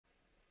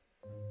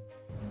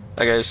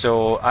Okay,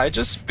 so I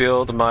just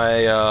built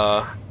my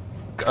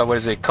what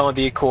is it,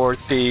 Condi Core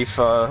Thief,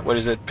 what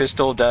is it,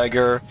 Pistol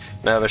Dagger,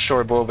 and I have a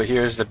Shortbow over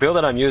here. Is the build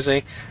that I'm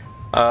using.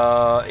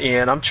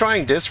 And I'm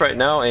trying this right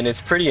now, and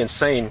it's pretty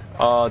insane.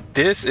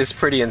 This is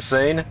pretty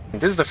insane.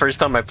 This is the first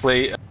time I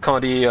play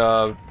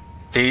Condi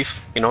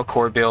Thief, you know,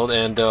 core build,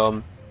 and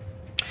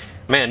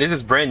man, this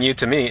is brand new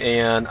to me,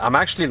 and I'm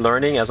actually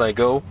learning as I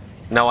go.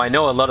 Now I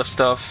know a lot of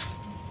stuff.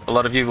 A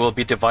lot of you will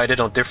be divided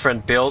on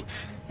different build.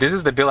 This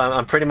is the build.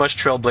 I'm pretty much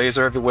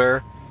Trailblazer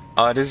everywhere.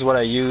 This is what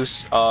I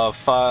use.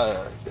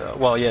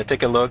 Well, yeah,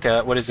 take a look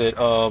at what is it?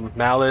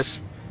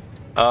 Malice.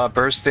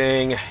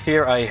 Bursting.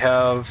 Here I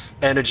have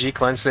energy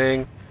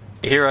cleansing.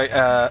 Here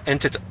I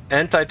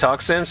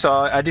antitoxin. So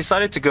I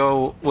decided to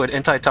go with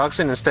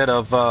antitoxin instead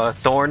of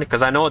thorn,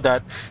 because I know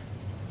that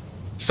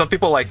some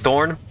people like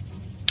thorn,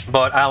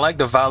 but I like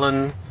the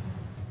Valen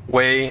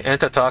way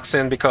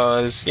antitoxin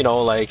because, you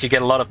know, like you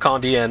get a lot of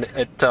Condi, and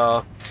it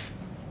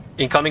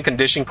incoming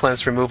condition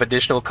cleanse remove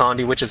additional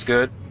Condi, which is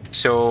good.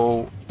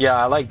 So yeah,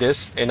 I like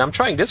this, and I'm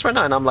trying this right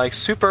now, and I'm like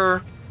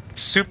super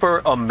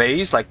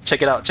amazed. Like,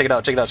 check it out, check it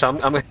out, check it out. So I'm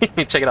gonna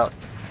check it out.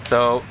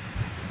 So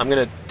I'm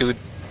gonna do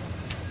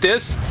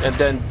this, and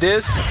then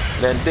this,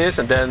 then this,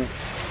 and then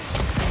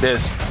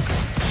this.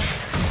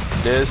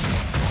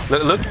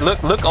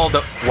 Look all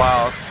the,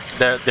 wow,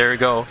 there you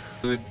go.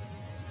 Do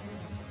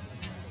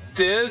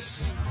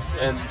this,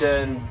 and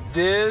then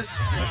this,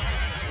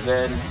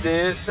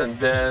 and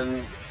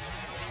then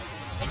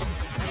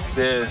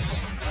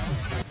this.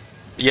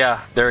 Yeah,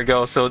 there we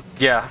go. So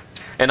yeah,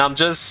 and I'm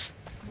just,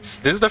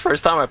 this is the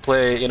first time I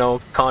play, you know,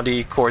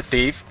 Condi Core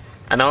Thief.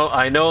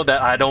 I know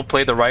that I don't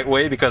play the right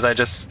way because I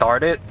just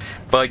started,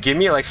 but give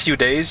me like few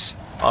days,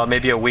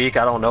 maybe a week,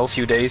 I don't know,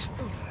 few days,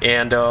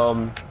 and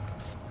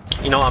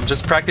you know, I'm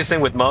just practicing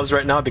with mobs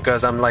right now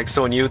because I'm like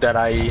so new that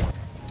I'm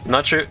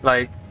not sure.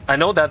 Like, I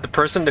know that the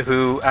person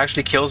who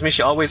actually kills me,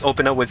 she always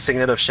open up with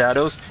Signet of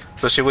Shadows,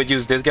 so she would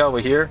use this guy over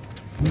here.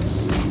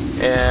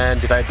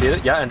 And did I do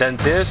it? Yeah, and then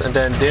this, and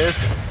then this.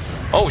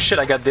 Oh shit,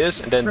 I got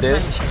this, and then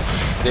this.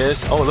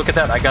 Oh, look at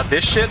that, I got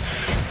this shit.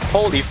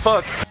 Holy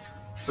fuck.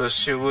 So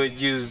she would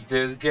use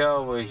this guy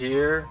over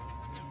here.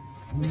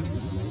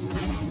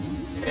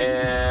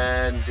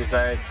 And did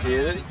I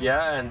did it?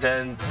 Yeah, and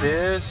then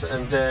this,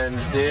 and then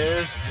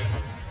this.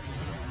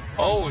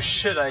 Oh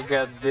shit, I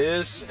got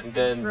this, and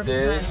then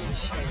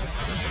this.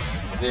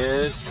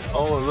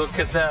 Oh, look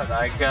at that,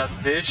 I got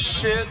this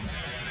shit.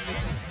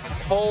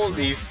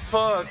 Holy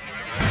fuck.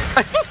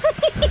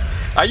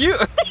 Are you?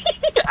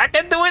 I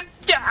can do it.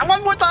 Yeah,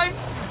 one more time.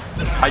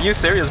 Are you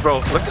serious, bro?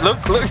 Look.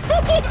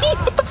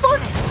 What the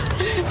fuck?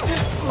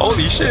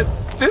 Holy shit.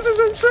 This is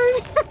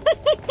insane.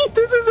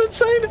 This is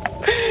insane.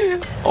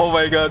 Oh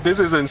my god, this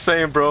is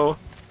insane, bro.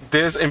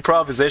 This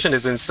improvisation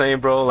is insane,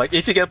 bro. Like,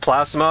 if you get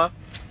plasma,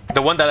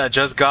 the one that I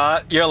just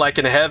got, you're like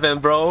in heaven,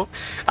 bro.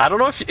 I don't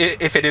know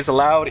if it is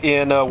allowed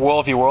in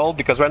World v World,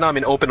 because right now I'm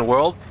in open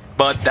world,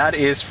 but that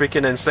is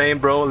freaking insane,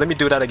 bro. Let me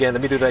do that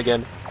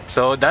again.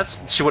 So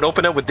that's, she would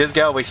open up with this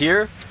guy over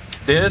here,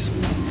 this,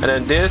 and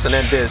then this, and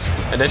then this,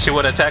 and then she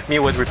would attack me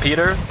with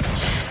repeater,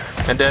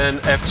 and then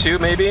F2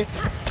 maybe,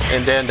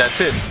 and then that's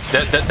it.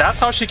 That's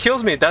how she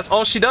kills me. That's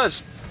all she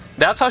does.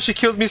 That's how she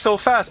kills me so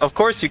fast. Of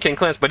course you can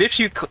cleanse, but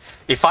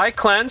if I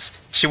cleanse,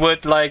 she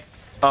would like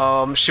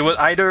she would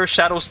either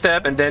shadow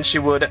step, and then she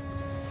would,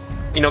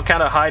 you know,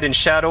 kind of hide in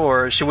shadow,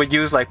 or she would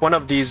use like one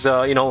of these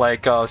you know,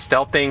 like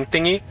stealth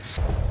thingy.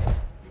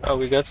 Oh,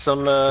 we got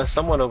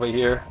someone over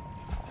here.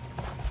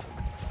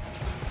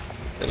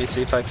 Let me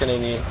see if I can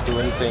do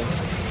anything.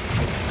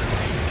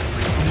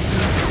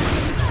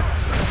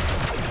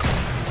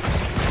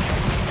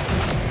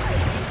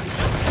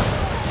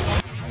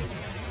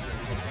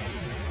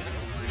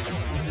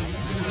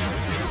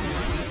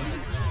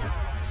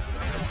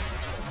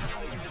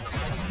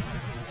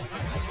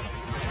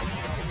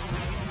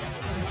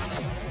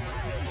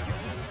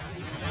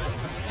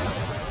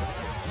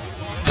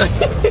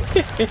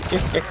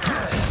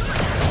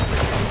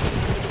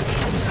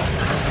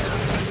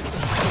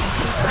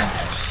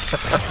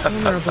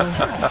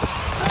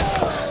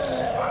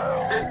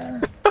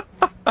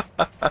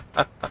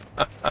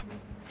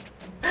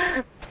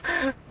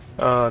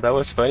 Oh, that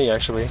was funny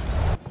actually.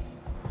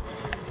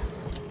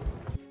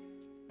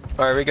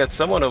 Alright, we got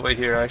someone over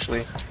here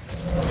actually.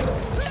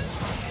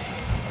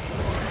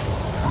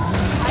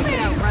 I can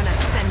outrun a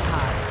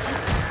centaur.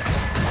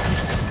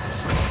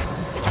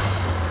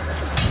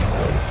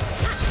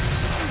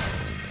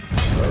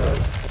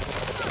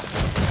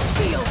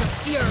 Feel the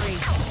fury.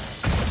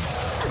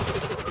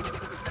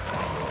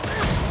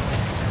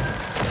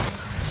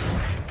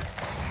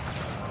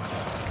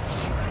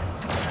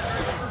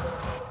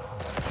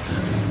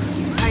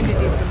 Time to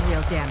do some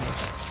real damage.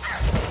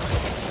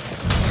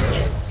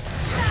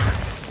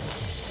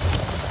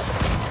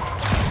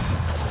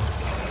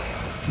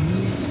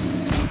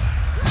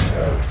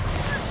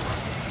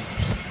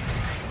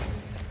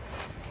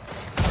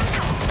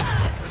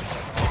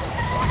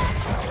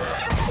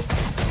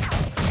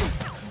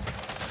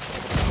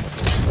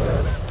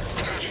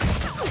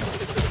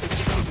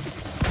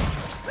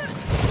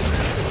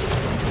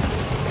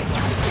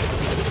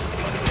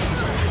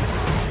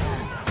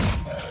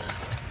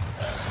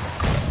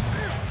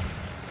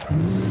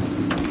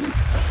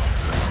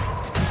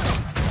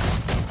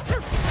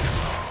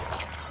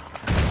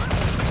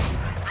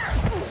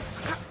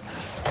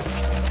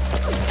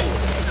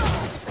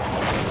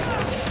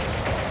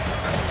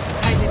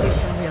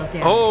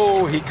 damage.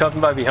 Oh, he caught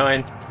me by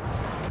behind.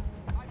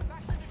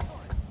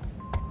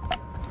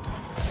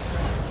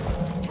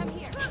 Come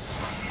here.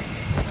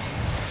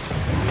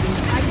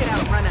 I could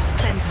outrun a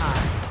centaur.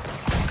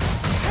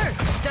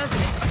 Hurts,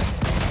 doesn't it?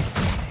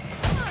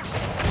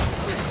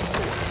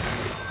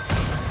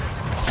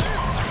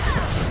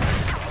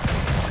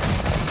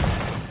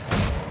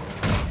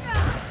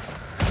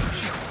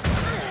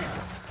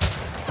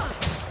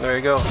 There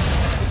you go.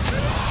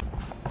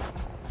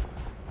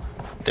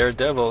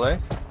 Daredevil, eh?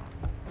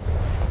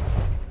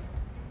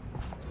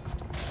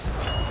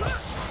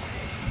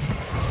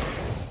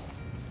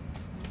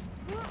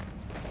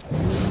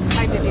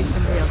 Time to do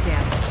some real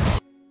damage.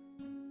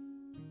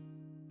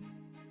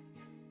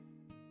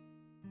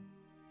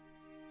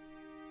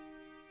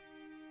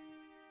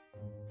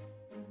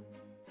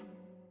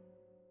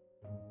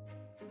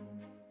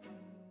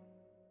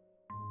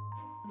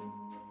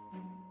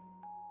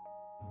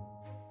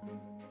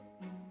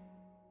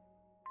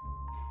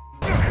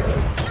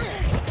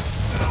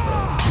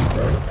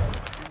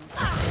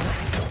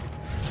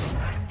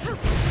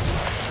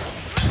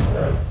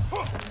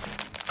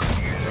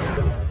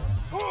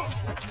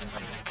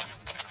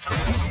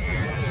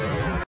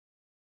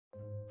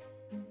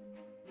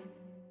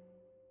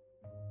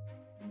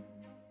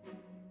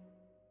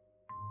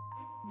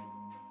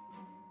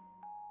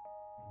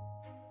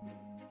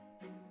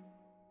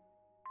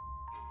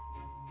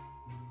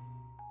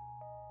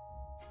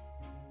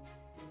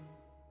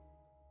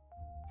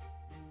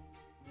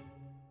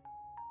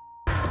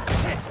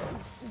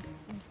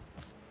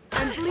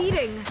 I'm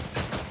bleeding.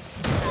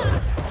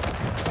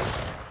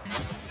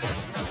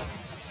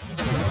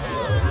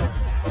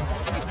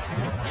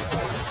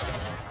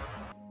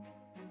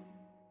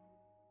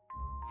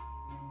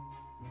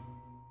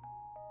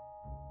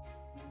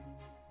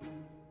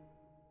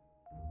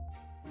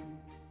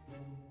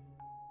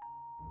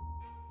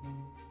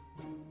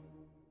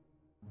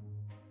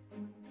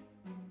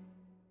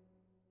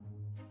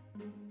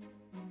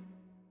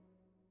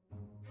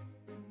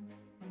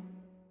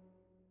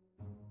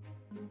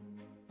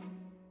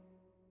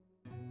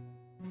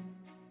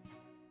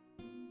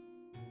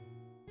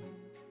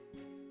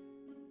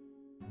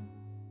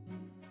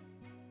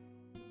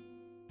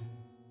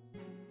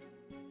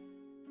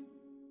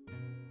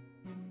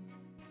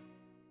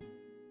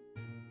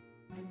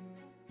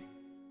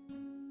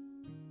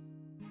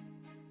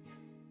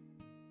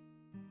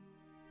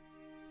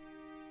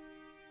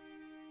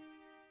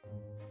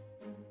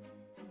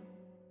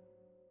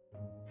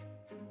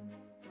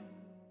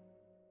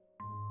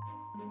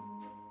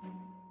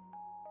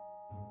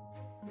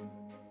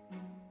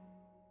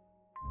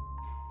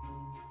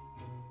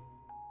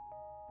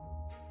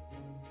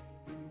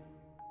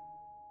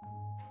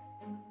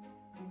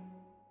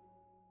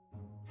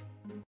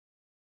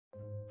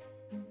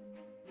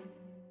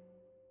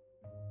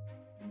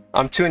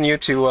 I'm too new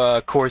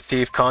to Core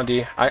Thief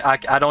Condi.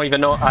 I don't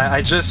even know.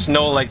 I just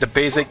know like the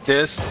basic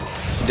this,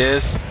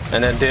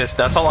 and then this.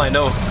 That's all I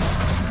know.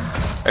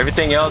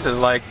 Everything else is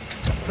like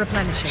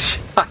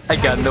Replenishing. I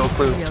got no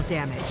clue. Real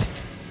damage.